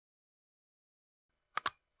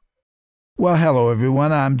Well, hello,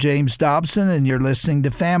 everyone. I'm James Dobson, and you're listening to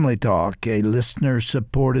Family Talk, a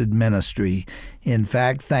listener-supported ministry. In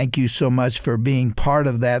fact, thank you so much for being part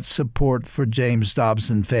of that support for James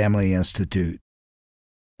Dobson Family Institute.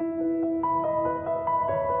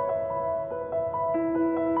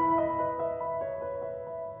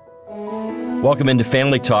 Welcome into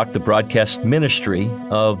Family Talk, the broadcast ministry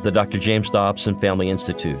of the Dr. James Dobson Family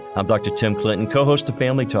Institute. I'm Dr. Tim Clinton, co-host of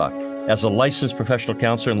Family Talk. As a licensed professional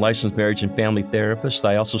counselor and licensed marriage and family therapist,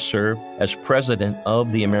 I also serve as president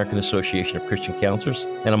of the American Association of Christian Counselors,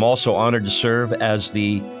 and I'm also honored to serve as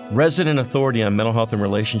the resident authority on mental health and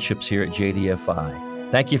relationships here at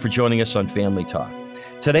JDFI. Thank you for joining us on Family Talk.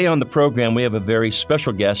 Today on the program, we have a very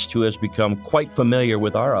special guest who has become quite familiar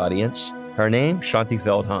with our audience. Her name, Shaunti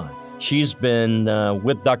Feldhahn. She's been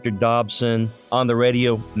with Dr. Dobson on the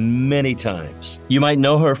radio many times. You might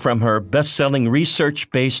know her from her best-selling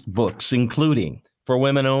research-based books, including For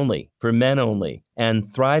Women Only, For Men Only,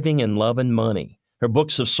 and Thriving in Love and Money. Her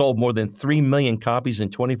books have sold more than 3 million copies in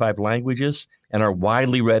 25 languages and are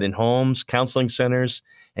widely read in homes, counseling centers,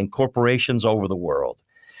 and corporations over the world.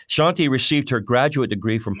 Shaunti received her graduate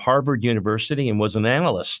degree from Harvard University and was an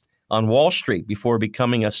analyst on Wall Street before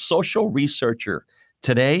becoming a social researcher.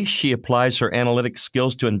 Today, she applies her analytic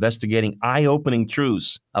skills to investigating eye-opening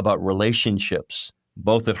truths about relationships,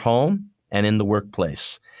 both at home and in the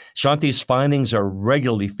workplace. Shaunti's findings are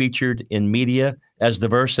regularly featured in media as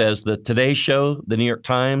diverse as the Today Show, the New York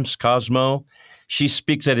Times, Cosmo. She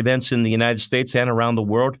speaks at events in the United States and around the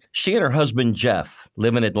world. She and her husband, Jeff,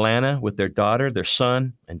 live in Atlanta with their daughter, their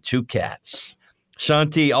son, and 2 cats.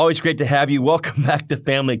 Shaunti, always great to have you. Welcome back to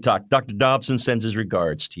Family Talk. Dr. Dobson sends his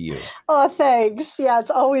regards to you. Oh, thanks. Yeah,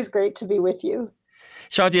 it's always great to be with you.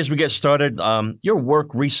 Shaunti, as we get started, your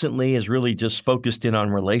work recently is really just focused in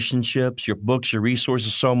on relationships, your books, your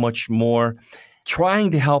resources, so much more,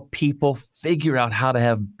 trying to help people figure out how to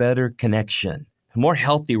have better connection, more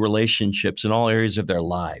healthy relationships in all areas of their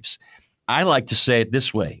lives. I like to say it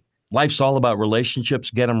this way. Life's all about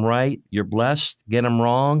relationships. Get them right, you're blessed. Get them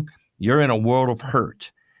wrong, you're in a world of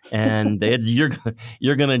hurt, and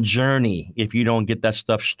you're going to journey if you don't get that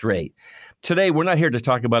stuff straight. Today, we're not here to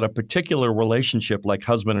talk about a particular relationship like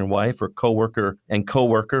husband and wife or coworker and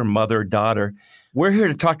coworker, mother, daughter. We're here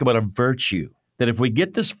to talk about a virtue that if we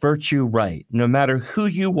get this virtue right, no matter who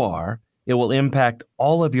you are, it will impact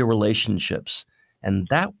all of your relationships. And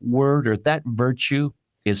that word or that virtue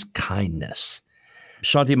is kindness.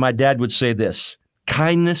 Shaunti, my dad would say this: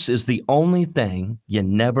 kindness is the only thing you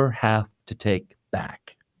never have to take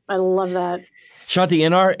back. I love that. Shaunti,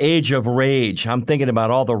 in our age of rage, I'm thinking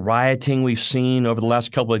about all the rioting we've seen over the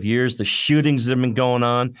last couple of years, the shootings that have been going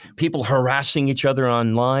on, people harassing each other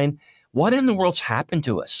online. What in the world's happened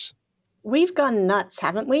to us? We've gone nuts,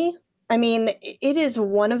 haven't we? I mean, it is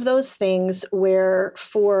one of those things where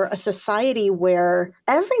for a society where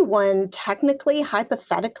everyone technically,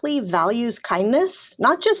 hypothetically values kindness,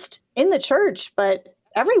 not just in the church, but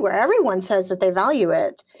everywhere, everyone says that they value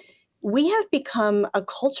it. We have become a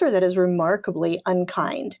culture that is remarkably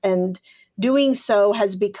unkind, and doing so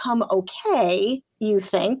has become okay, you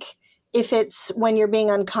think, if it's when you're being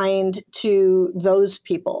unkind to those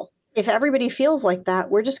people. If everybody feels like that,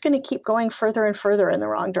 we're just going to keep going further and further in the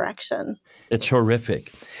wrong direction. It's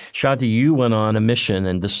horrific. Shaunti, you went on a mission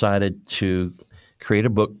and decided to create a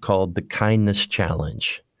book called The Kindness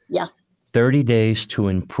Challenge. Yeah. 30 days to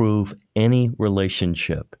improve any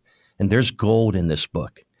relationship. And there's gold in this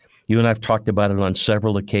book. You and I have talked about it on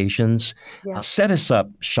several occasions. Yeah. Set us up,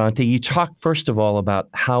 Shaunti. You talk first of all about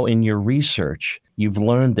how in your research you've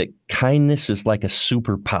learned that kindness is like a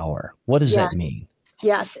superpower. What does that mean?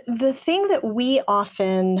 Yes. The thing that we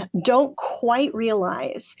often don't quite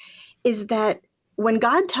realize is that when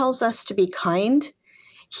God tells us to be kind,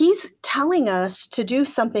 He's telling us to do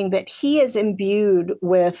something that He is imbued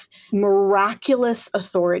with miraculous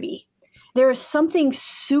authority. There is something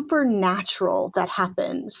supernatural that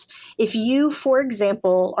happens if you, for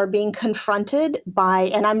example, are being confronted by,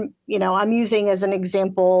 and I'm using as an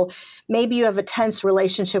example, maybe you have a tense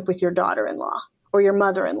relationship with your daughter-in-law or your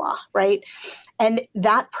mother-in-law, right? And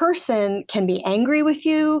that person can be angry with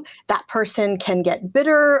you. That person can get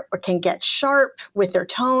bitter or can get sharp with their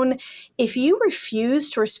tone. If you refuse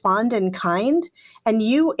to respond in kind, and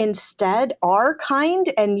you instead are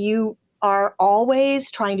kind and you are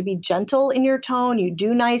always trying to be gentle in your tone, you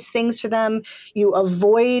do nice things for them, you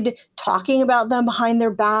avoid talking about them behind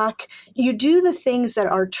their back, you do the things that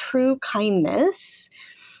are true kindness,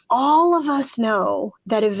 all of us know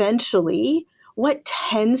that eventually what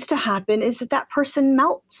tends to happen is that person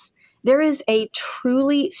melts. There is a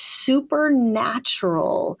truly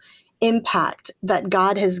supernatural impact that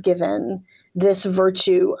God has given this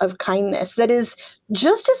virtue of kindness that is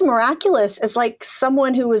just as miraculous as like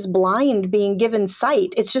someone who is blind being given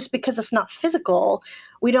sight. It's just because it's not physical,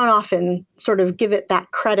 we don't often sort of give it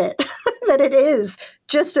that credit that it is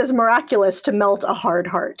just as miraculous to melt a hard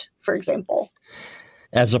heart, for example.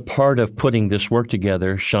 As a part of putting this work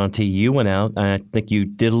together, Shaunti, you went out, and I think you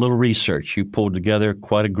did a little research. You pulled together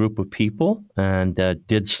quite a group of people and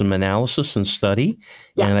did some analysis and study.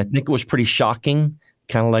 Yeah. And I think it was pretty shocking,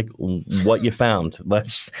 kind of like what you found.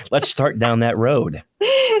 Let's start down that road.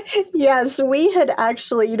 Yes, we had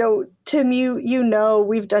actually, Tim,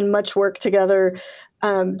 we've done much work together,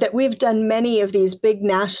 that we've done many of these big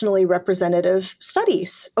nationally representative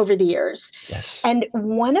studies over the years. Yes. And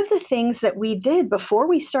one of the things that we did before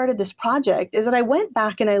we started this project is that I went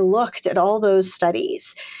back and I looked at all those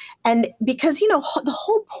studies. And because, the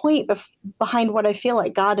whole point behind what I feel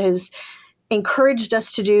like God has encouraged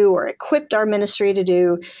us to do or equipped our ministry to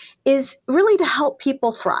do is really to help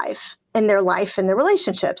people thrive in their life and their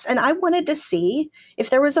relationships. And I wanted to see if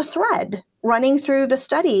there was a thread running through the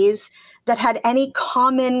studies that had any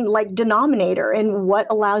common denominator in what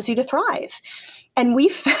allows you to thrive. And we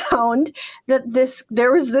found that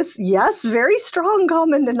there was this, yes, very strong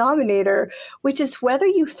common denominator, which is whether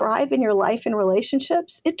you thrive in your life and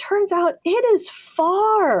relationships, it turns out it is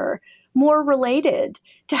far more related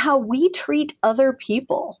to how we treat other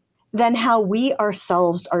people than how we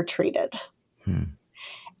ourselves are treated.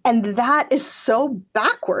 And that is so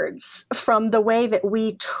backwards from the way that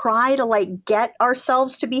we try to get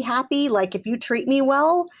ourselves to be happy. Like, if you treat me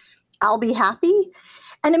well, I'll be happy.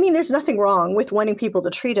 And I mean, there's nothing wrong with wanting people to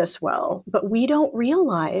treat us well, but we don't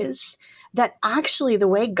realize that actually the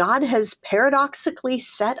way God has paradoxically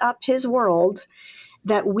set up his world,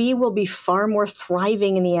 that we will be far more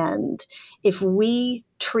thriving in the end if we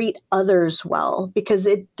treat others well, because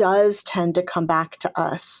it does tend to come back to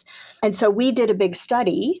us. And so we did a big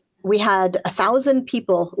study. We had 1,000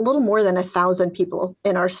 people, a little more than 1,000 people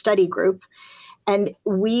in our study group. And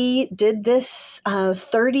we did this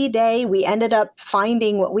 30-day, we ended up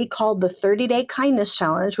finding what we called the 30-day kindness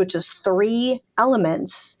challenge, which is 3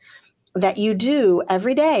 elements that you do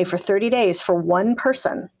every day for 30 days for one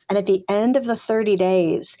person. And at the end of the 30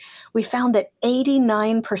 days, we found that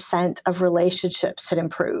 89% of relationships had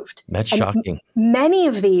improved. That's shocking. Many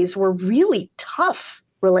of these were really tough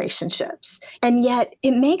relationships. And yet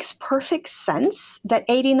it makes perfect sense that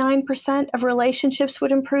 89% of relationships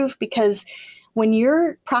would improve, because when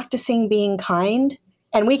you're practicing being kind,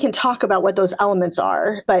 and we can talk about what those elements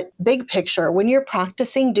are, but big picture, when you're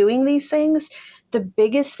practicing doing these things, the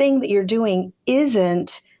biggest thing that you're doing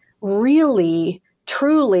isn't really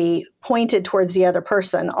truly pointed towards the other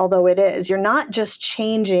person, although it is. You're not just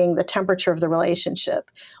changing the temperature of the relationship.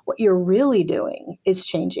 What you're really doing is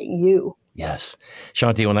changing you. Yes.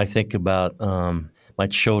 Shaunti, when I think about my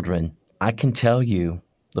children, I can tell you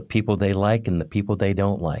the people they like and the people they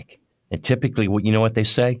don't like. And typically, you know what they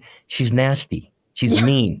say? She's nasty. She's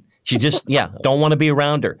mean. She just, don't want to be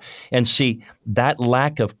around her. And see, that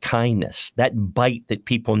lack of kindness, that bite that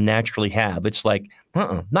people naturally have, it's like,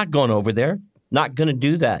 not going over there. Not going to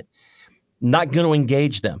do that. Not going to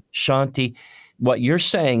engage them. Shaunti, what you're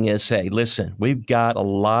saying is, hey, listen, we've got a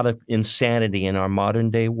lot of insanity in our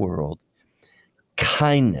modern day world.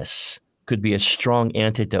 Kindness could be a strong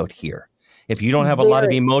antidote here. If you don't have a lot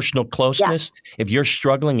of emotional closeness, if you're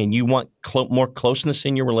struggling and you want more closeness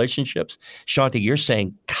in your relationships, Shaunti, you're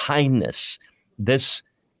saying kindness, this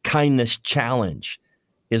kindness challenge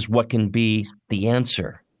is what can be the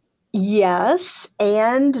answer. Yes,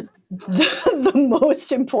 and the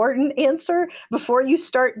most important answer before you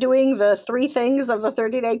start doing the 3 things of the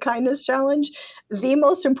 30-day kindness challenge, the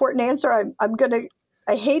most important answer,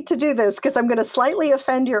 I hate to do this because I'm going to slightly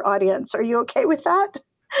offend your audience. Are you okay with that?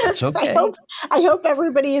 That's okay. I hope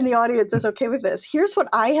everybody in the audience is okay with this. Here's what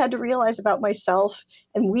I had to realize about myself,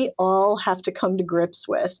 and we all have to come to grips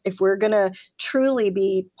with if we're going to truly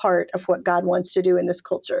be part of what God wants to do in this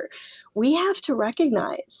culture. We have to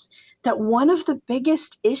recognize that one of the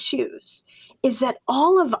biggest issues is that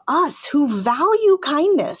all of us who value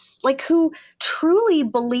kindness, who truly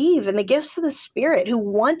believe in the gifts of the Spirit, who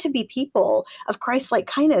want to be people of Christ-like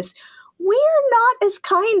kindness, we're not as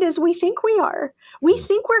kind as we think we are. We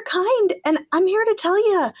think we're kind. And I'm here to tell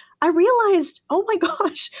you, I realized, oh my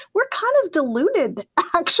gosh, we're kind of deluded,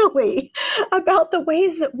 actually, about the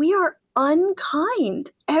ways that we are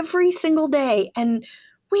unkind every single day. And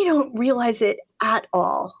we don't realize it at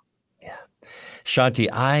all. Yeah. Shaunti,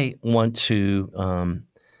 I want to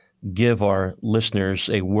give our listeners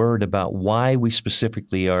a word about why we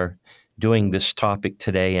specifically are doing this topic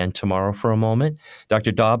today and tomorrow for a moment.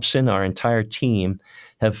 Dr. Dobson, our entire team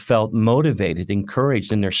have felt motivated,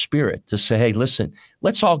 encouraged in their spirit to say, hey, listen,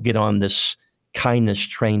 let's all get on this kindness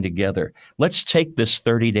train together. Let's take this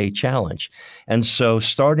 30-day challenge. And so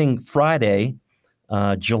starting Friday,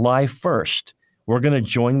 July 1st, we're going to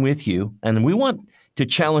join with you. And we want to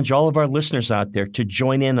challenge all of our listeners out there to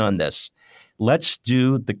join in on this. Let's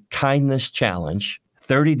do the kindness challenge,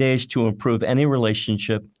 30 days to improve any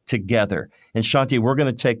relationship together. And Shaunti, we're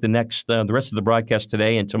going to take the rest of the broadcast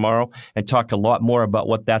today and tomorrow and talk a lot more about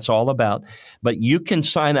what that's all about. But you can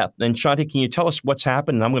sign up. And Shaunti, can you tell us what's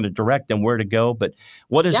happened? I'm going to direct them where to go. But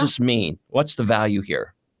what does this mean? What's the value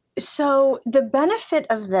here? So the benefit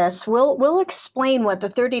of this, we'll explain what the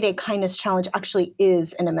 30-day kindness challenge actually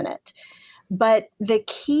is in a minute. But the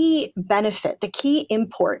key benefit, the key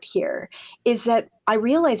import here is that I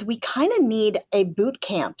realize we kind of need a boot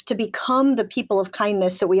camp to become the people of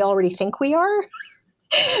kindness that we already think we are.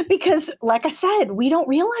 Because like I said, we don't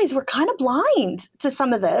realize we're kind of blind to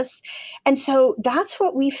some of this. And so that's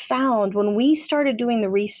what we found when we started doing the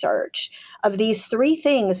research of these 3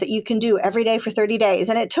 things that you can do every day for 30 days.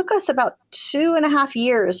 And it took us about 2.5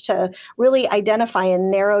 years to really identify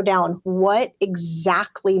and narrow down what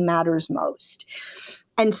exactly matters most.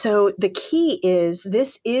 And so the key is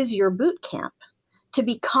this is your boot camp to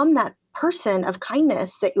become that person of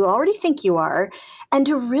kindness that you already think you are, and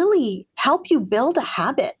to really help you build a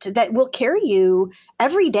habit that will carry you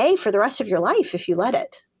every day for the rest of your life if you let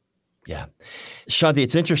it. Yeah. Shaunti,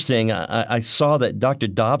 it's interesting. I saw that Dr.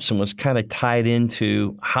 Dobson was kind of tied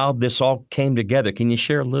into how this all came together. Can you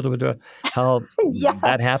share a little bit of how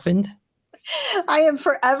that happened? I am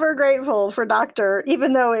forever grateful for Doctor,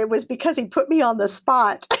 even though it was because he put me on the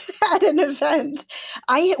spot at an event.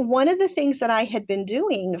 One of the things that I had been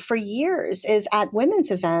doing for years is at women's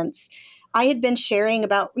events, I had been sharing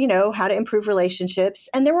about, how to improve relationships.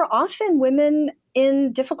 And there were often women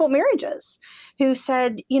in difficult marriages who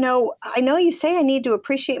said, I know you say I need to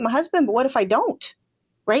appreciate my husband, but what if I don't?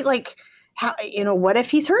 Right? Like, how, what if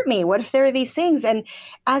he's hurt me? What if there are these things? And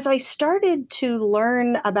as I started to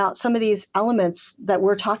learn about some of these elements that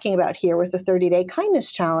we're talking about here with the 30-day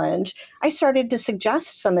kindness challenge, I started to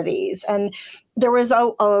suggest some of these. And there was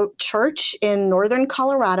a church in northern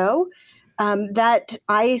Colorado that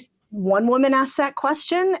one woman asked that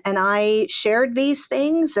question and I shared these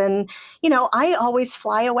things. And, I always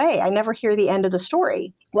fly away. I never hear the end of the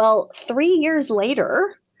story. Well, 3 years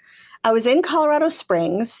later, I was in Colorado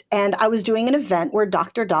Springs and I was doing an event where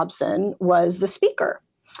Dr. Dobson was the speaker.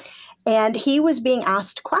 And he was being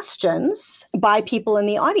asked questions by people in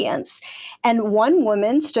the audience. And one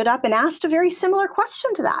woman stood up and asked a very similar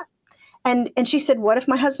question to that. And she said, what if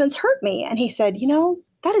my husband's hurt me? And he said,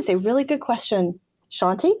 that is a really good question,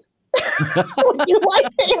 Shaunti. Would you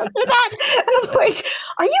like to answer that? And I'm like,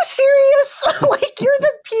 are you serious? Like, you're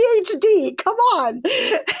the PhD. Come on. And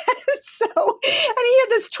he had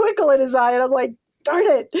this twinkle in his eye, and I'm like, darn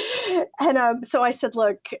it. And so I said,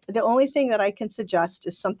 look, the only thing that I can suggest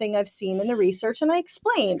is something I've seen in the research. And I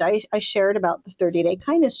explained, I shared about the 30-day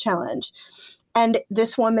kindness challenge. And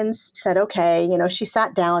this woman said, okay, she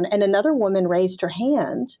sat down, and another woman raised her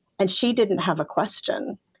hand, and she didn't have a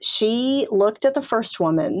question. She looked at the first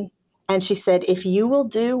woman and she said, if you will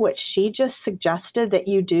do what she just suggested that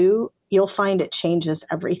you do, you'll find it changes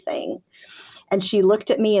everything. And she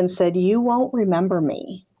looked at me and said, you won't remember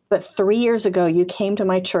me, but 3 years ago, you came to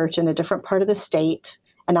my church in a different part of the state.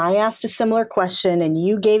 And I asked a similar question and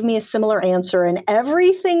you gave me a similar answer, and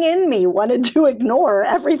everything in me wanted to ignore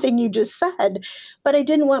everything you just said. But I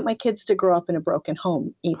didn't want my kids to grow up in a broken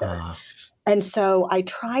home either. And so I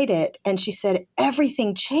tried it, and she said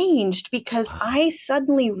everything changed because I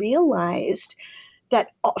suddenly realized that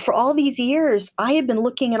for all these years, I had been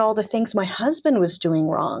looking at all the things my husband was doing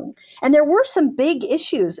wrong. And there were some big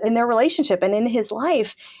issues in their relationship and in his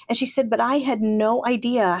life. And she said, but I had no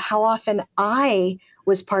idea how often I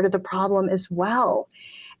was part of the problem as well.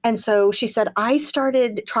 And so she said, I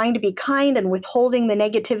started trying to be kind and withholding the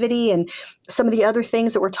negativity and some of the other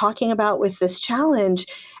things that we're talking about with this challenge.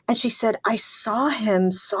 And she said, I saw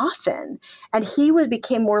him soften, and he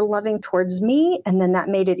became more loving towards me. And then that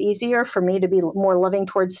made it easier for me to be more loving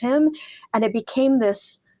towards him. And it became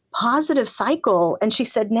this positive cycle. And she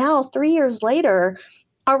said, now 3 years later,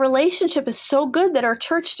 our relationship is so good that our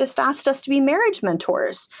church just asked us to be marriage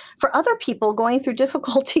mentors for other people going through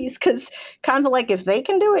difficulties, because kind of like, if they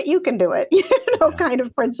can do it, you can do it, kind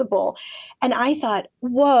of principle. And I thought,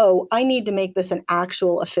 whoa, I need to make this an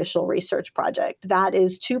actual official research project. That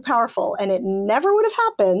is too powerful. And it never would have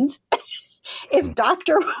happened if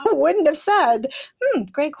Doctor wouldn't have said,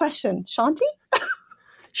 great question, Shaunti.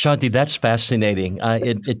 Shaunti, that's fascinating.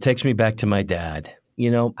 It takes me back to my dad.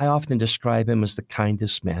 I often describe him as the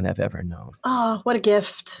kindest man I've ever known. Oh, what a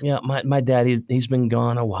gift. Yeah, my dad, he's been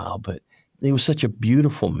gone a while, but he was such a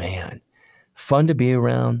beautiful man. Fun to be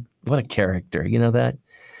around. What a character, you know that?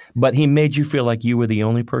 But he made you feel like you were the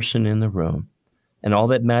only person in the room, and all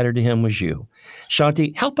that mattered to him was you.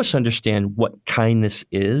 Shaunti, help us understand what kindness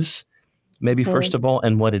is, maybe first of all,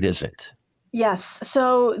 and what it isn't. Yes.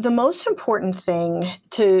 So the most important thing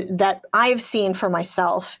that I've seen for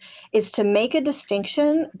myself is to make a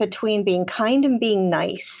distinction between being kind and being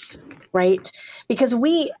nice, right? Because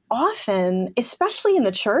we often, especially in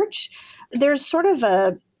the church, there's sort of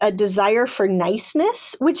a desire for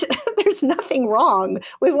niceness, which there's nothing wrong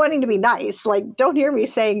with wanting to be nice. Like, don't hear me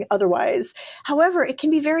saying otherwise. However, it can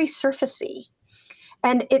be very surfacey.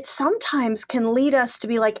 And it sometimes can lead us to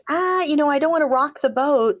be like, I don't want to rock the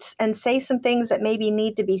boat and say some things that maybe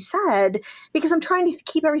need to be said because I'm trying to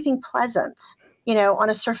keep everything pleasant, on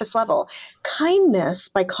a surface level. Kindness,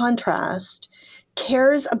 by contrast,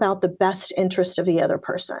 cares about the best interest of the other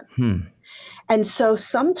person. And so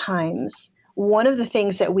sometimes one of the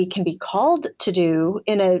things that we can be called to do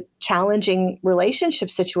in a challenging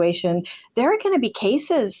relationship situation, there are going to be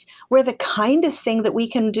cases where the kindest thing that we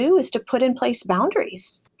can do is to put in place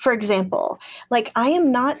boundaries. For example, like, I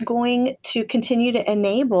am not going to continue to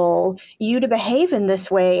enable you to behave in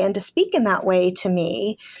this way and to speak in that way to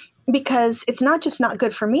me, because it's not just not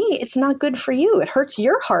good for me, it's not good for you. It hurts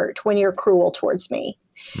your heart when you're cruel towards me.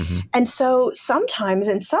 And so sometimes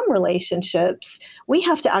in some relationships, we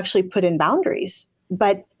have to actually put in boundaries.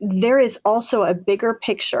 But there is also a bigger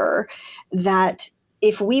picture that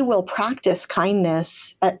if we will practice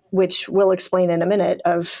kindness, which we'll explain in a minute,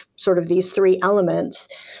 of sort of these three elements,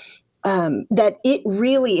 that it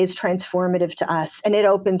really is transformative to us. And it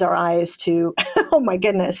opens our eyes to, oh my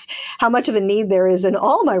goodness, how much of a need there is in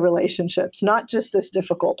all my relationships, not just this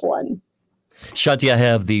difficult one. Shaunti, I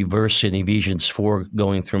have the verse in Ephesians 4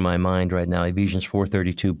 going through my mind right now. Ephesians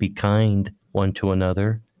 4:32, be kind one to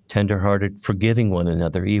another, tenderhearted, forgiving one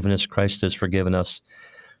another, even as Christ has forgiven us,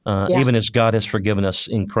 even as God has forgiven us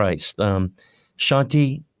in Christ.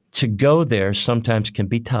 Shaunti, to go there sometimes can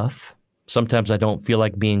be tough. Sometimes I don't feel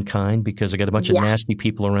like being kind because I got a bunch of nasty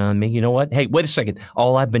people around me. You know what? Hey, wait a second.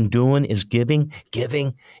 All I've been doing is giving,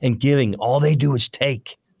 and giving. All they do is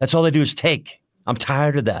take. That's all they do is take. I'm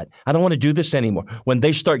tired of that. I don't want to do this anymore. When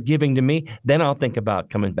they start giving to me, then I'll think about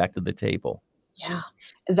coming back to the table. Yeah.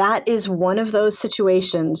 That is one of those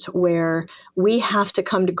situations where we have to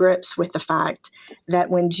come to grips with the fact that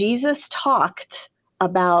when Jesus talked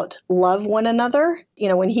about love one another,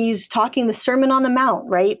 when he's talking the Sermon on the Mount,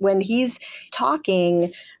 right? When he's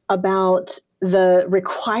talking about the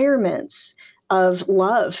requirements of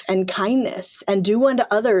love and kindness and do unto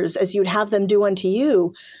others as you'd have them do unto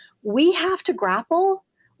you, we have to grapple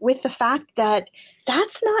with the fact that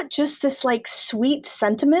that's not just this like sweet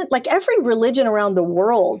sentiment. Like, every religion around the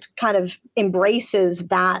world kind of embraces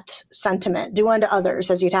that sentiment, do unto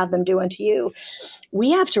others as you'd have them do unto you.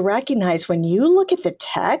 We have to recognize, when you look at the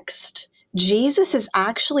text, Jesus is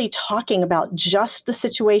actually talking about just the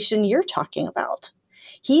situation you're talking about.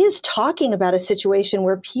 He is talking about a situation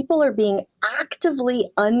where people are being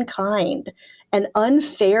actively unkind and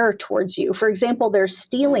unfair towards you. For example, they're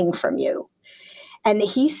stealing from you. And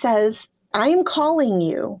he says, I am calling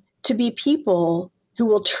you to be people who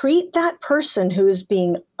will treat that person who is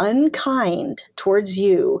being unkind towards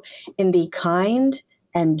you in the kind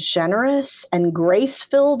and generous and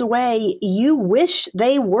grace-filled way you wish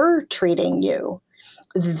they were treating you.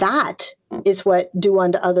 That is what do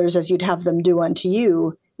unto others as you'd have them do unto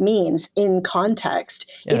you means in context.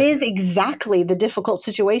 Yeah. It is exactly the difficult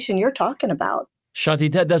situation you're talking about.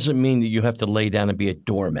 Shaunti, that doesn't mean that you have to lay down and be a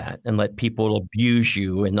doormat and let people abuse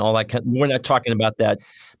you and all that. We're not talking about that.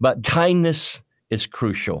 But kindness is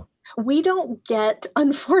crucial. We don't get,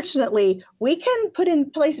 unfortunately, we can put in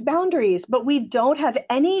place boundaries, but we don't have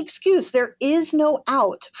any excuse. There is no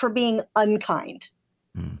out for being unkind.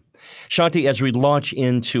 Shaunti, as we launch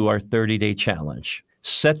into our 30-day challenge,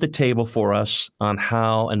 set the table for us on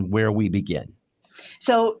how and where we begin.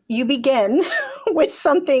 So you begin with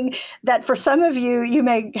something that for some of you, you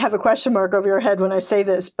may have a question mark over your head when I say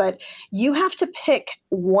this, but you have to pick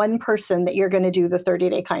one person that you're going to do the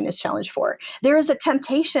 30-day kindness challenge for. There is a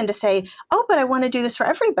temptation to say, oh, but I want to do this for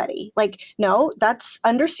everybody. Like, no, that's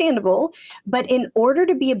understandable. But in order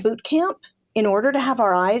to be a boot camp, in order to have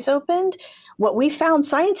our eyes opened, what we found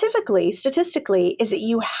scientifically, statistically, is that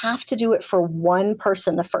you have to do it for one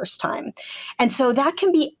person the first time. And so that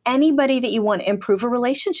can be anybody that you want to improve a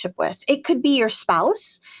relationship with. It could be your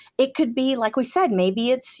spouse. It could be, like we said,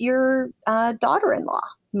 maybe it's your daughter-in-law.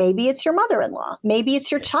 Maybe it's your mother-in-law. Maybe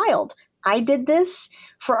it's your child. I did this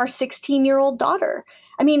for our 16-year-old daughter.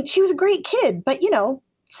 I mean, she was a great kid, but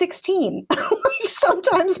 16. Like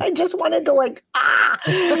sometimes I just wanted to And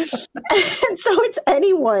so it's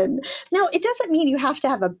anyone. Now, it doesn't mean you have to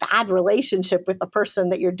have a bad relationship with the person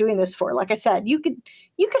that you're doing this for. Like I said, you could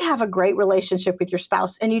have a great relationship with your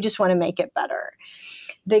spouse and you just want to make it better.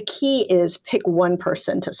 The key is pick one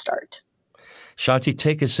person to start. Shaunti,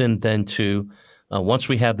 take us in then to, once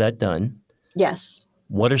we have that done. Yes.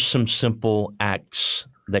 What are some simple acts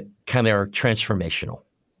that kind of are transformational?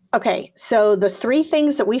 Okay, so the 3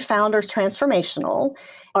 things that we found are transformational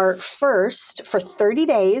are, first, for 30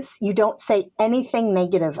 days, you don't say anything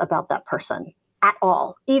negative about that person at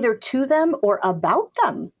all, either to them or about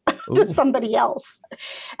them to somebody else.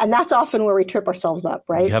 And that's often where we trip ourselves up,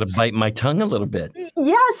 right? Got to bite my tongue a little bit.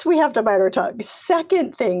 Yes, we have to bite our tongue.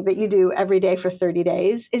 Second thing that you do every day for 30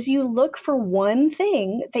 days is you look for one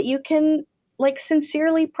thing that you can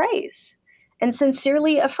sincerely praise and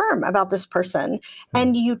sincerely affirm about this person.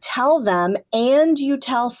 And you tell them and you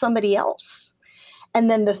tell somebody else.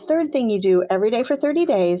 And then the third thing you do every day for 30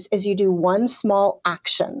 days is you do one small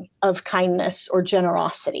action of kindness or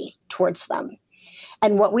generosity towards them.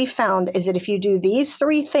 And what we found is that if you do these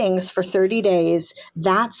 3 things for 30 days,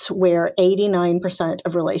 that's where 89%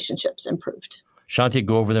 of relationships improved. Shaunti,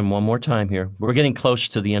 go over them one more time here. We're getting close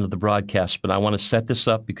to the end of the broadcast, but I want to set this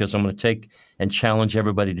up because I'm going to take and challenge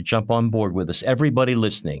everybody to jump on board with us. Everybody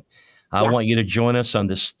listening, I want you to join us on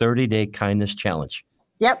this 30-day kindness challenge.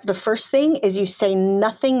 Yep. The first thing is you say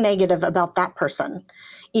nothing negative about that person,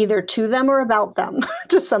 either to them or about them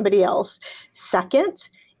to somebody else. Second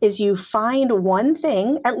is you find one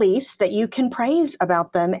thing at least that you can praise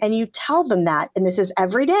about them and you tell them that. And this is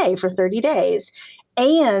every day for 30 days.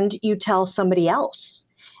 And you tell somebody else.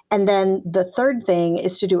 And then the third thing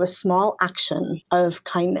is to do a small action of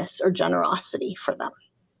kindness or generosity for them.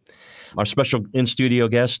 Our special in-studio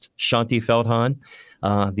guest, Shaunti Feldhahn,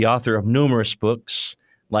 the author of numerous books,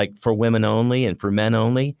 like For Women Only and For Men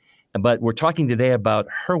Only. But we're talking today about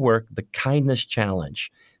her work, The Kindness Challenge.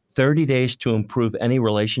 30 days to improve any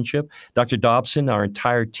relationship. Dr. Dobson, our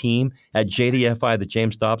entire team at JDFI, the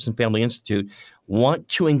James Dobson Family Institute, want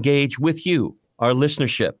to engage with you, our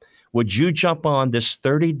listenership. Would you jump on this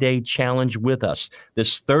 30-day challenge with us,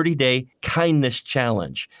 this 30-day kindness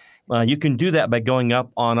challenge? You can do that by going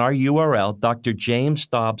up on our URL,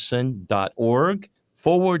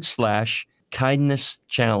 drjamesdobson.org/kindness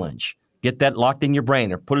challenge. Get that locked in your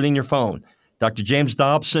brain or put it in your phone.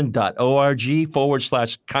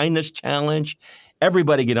 drjamesdobson.org/kindness challenge.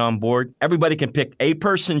 Everybody get on board. Everybody can pick a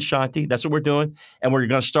person, Shaunti. That's what we're doing. And we're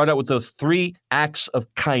going to start out with those 3 acts of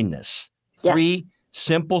kindness. 3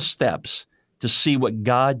 simple steps to see what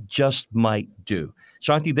God just might do.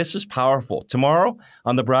 Shaunti, this is powerful. Tomorrow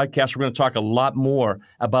on the broadcast, we're going to talk a lot more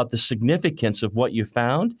about the significance of what you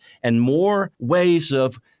found and more ways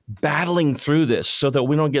of battling through this so that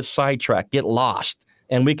we don't get sidetracked, get lost,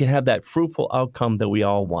 and we can have that fruitful outcome that we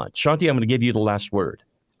all want. Shaunti, I'm going to give you the last word.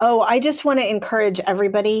 Oh, I just want to encourage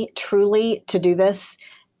everybody truly to do this.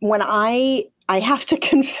 When I have to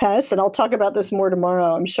confess, and I'll talk about this more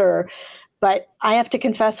tomorrow, I'm sure, but I have to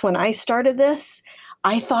confess, when I started this,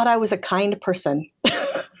 I thought I was a kind person.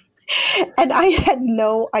 And I had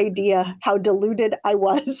no idea how deluded I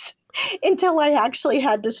was until I actually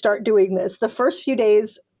had to start doing this. The first few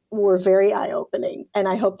days were very eye-opening, and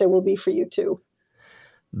I hope they will be for you too.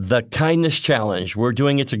 The Kindness Challenge. We're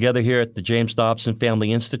doing it together here at the James Dobson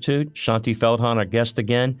Family Institute. Shaunti Feldhahn, our guest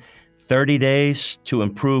again. 30 days to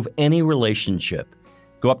improve any relationship.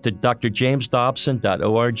 Go up to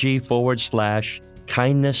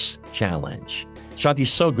drjamesdobson.org/kindness challenge. Shaunti,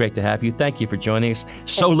 so great to have you. Thank you for joining us.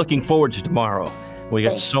 So looking forward to tomorrow. We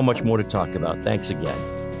got so much more to talk about. Thanks again.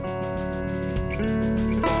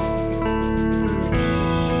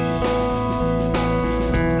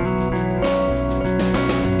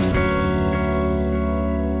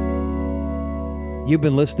 You've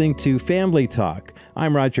been listening to Family Talk.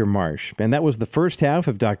 I'm Roger Marsh, and that was the first half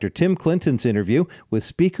of Dr. Tim Clinton's interview with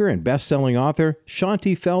speaker and best-selling author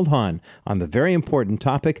Shaunti Feldhahn on the very important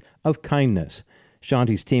topic of kindness.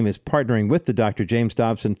 Shaunti's team is partnering with the Dr. James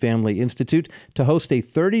Dobson Family Institute to host a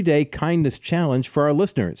 30-day kindness challenge for our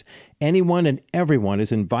listeners. Anyone and everyone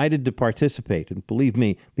is invited to participate, and believe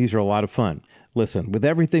me, these are a lot of fun. Listen, with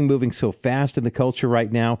everything moving so fast in the culture right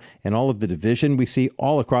now and all of the division we see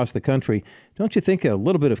all across the country, don't you think a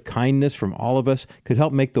little bit of kindness from all of us could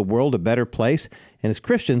help make the world a better place? And as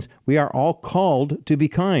Christians, we are all called to be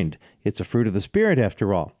kind. It's a fruit of the Spirit,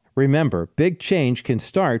 after all. Remember, big change can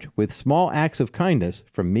start with small acts of kindness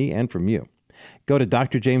from me and from you. Go to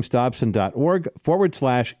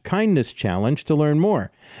drjamesdobson.org/kindness challenge to learn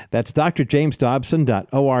more. That's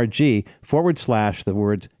drjamesdobson.org/the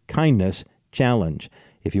words kindness challenge.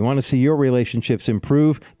 If you want to see your relationships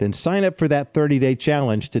improve, then sign up for that 30-day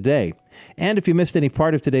challenge today. And if you missed any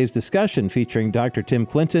part of today's discussion featuring Dr. Tim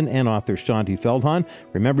Clinton and author Shaunti Feldhahn,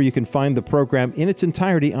 remember you can find the program in its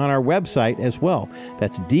entirety on our website as well.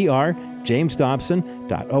 That's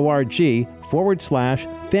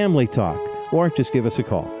drjamesdobson.org/family talk. Or just give us a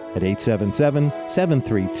call at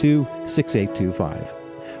 877-732-6825.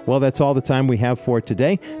 Well, that's all the time we have for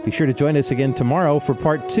today. Be sure to join us again tomorrow for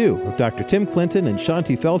part 2 of Dr. Tim Clinton and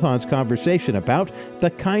Shaunti Feldhahn's conversation about the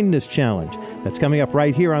Kindness Challenge. That's coming up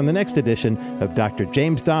right here on the next edition of Dr.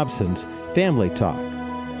 James Dobson's Family Talk.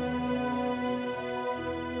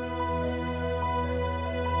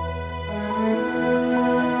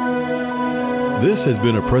 This has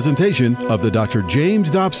been a presentation of the Dr. James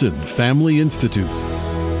Dobson Family Institute.